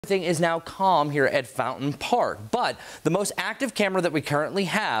Everything is now calm here at Fountain Park, but the most active camera that we currently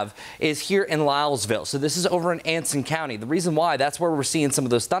have is here in Lylesville. So this is over in Anson County. The reason why, that's where we're seeing some of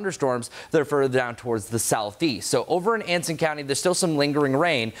those thunderstorms that are further down towards the southeast. So over in Anson County, there's still some lingering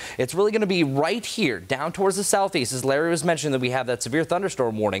rain. It's really going to be right here down towards the southeast. As Larry was mentioning, that we have that severe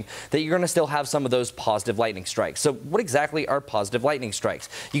thunderstorm warning, that you're going to still have some of those positive lightning strikes. So what exactly are positive lightning strikes?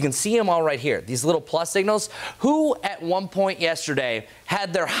 You can see them all right here. These little plus signals. Who at one point yesterday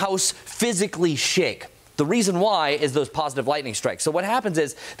had their house physically shake? The reason why is those positive lightning strikes. So what happens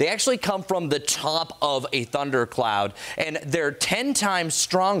is they actually come from the top of a thundercloud, and they're 10 times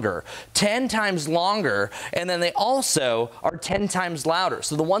stronger, 10 times longer, and then they also are 10 times louder.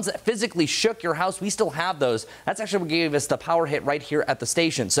 So the ones that physically shook your house, we still have those. That's actually what gave us the power hit right here at the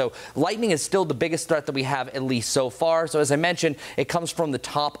station. So lightning is still the biggest threat that we have, at least so far. So as I mentioned, it comes from the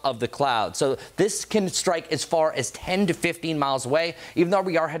top of the cloud. So this can strike as far as 10 to 15 miles away. Even though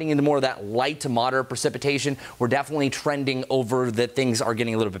we are heading into more of that light to moderate precipitation, we're definitely trending over that things are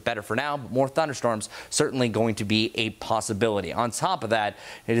getting a little bit better for now, but more thunderstorms certainly going to be a possibility. On top of that,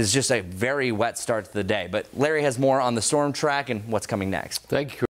 it is just a very wet start to the day. But Larry has more on the storm track and what's coming next. Thank you.